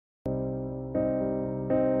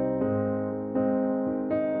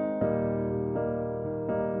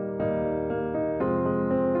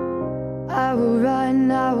I will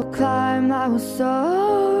run, I will climb, I will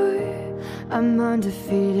soar. I'm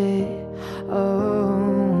undefeated,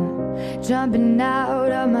 oh. Jumping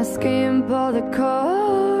out of my skin, pull the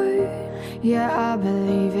cord. Yeah, I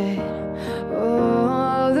believe it.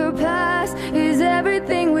 Oh, the past is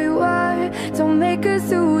everything we were. Don't make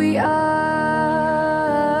us who we are.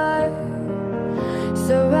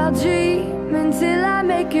 So I'll dream until I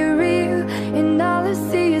make it real, and all I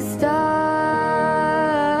see is stars.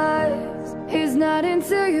 It's not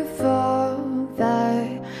until you fall that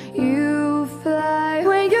you fly.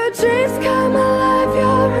 When your dreams come alive,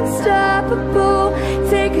 you're unstoppable.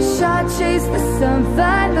 Take a shot, chase the sun,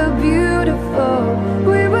 find the beautiful.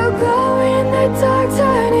 We will glow in the dark,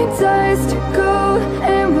 turning dust to gold,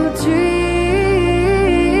 and we'll dream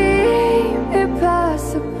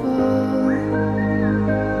impossible.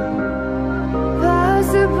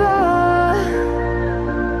 Possible.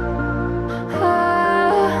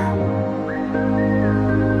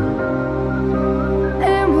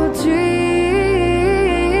 And we'll dream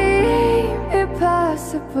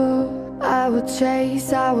impossible. I will chase,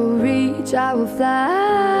 I will reach, I will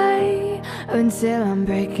fly until I'm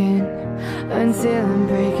breaking, until I'm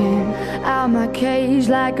breaking out my cage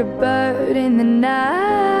like a bird in the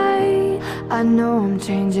night. I know I'm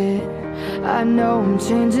changing, I know I'm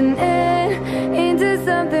changing it into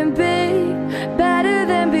something big, better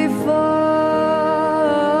than before.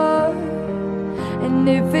 And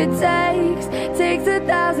if it takes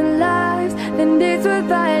 1,000 lives, then it's worth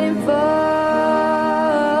fighting for.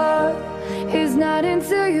 It's not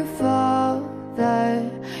until you fall that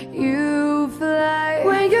you fly.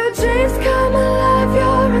 When your dreams come alive,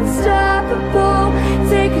 you're unstoppable.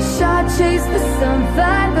 Take a shot, chase the sun,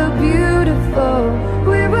 find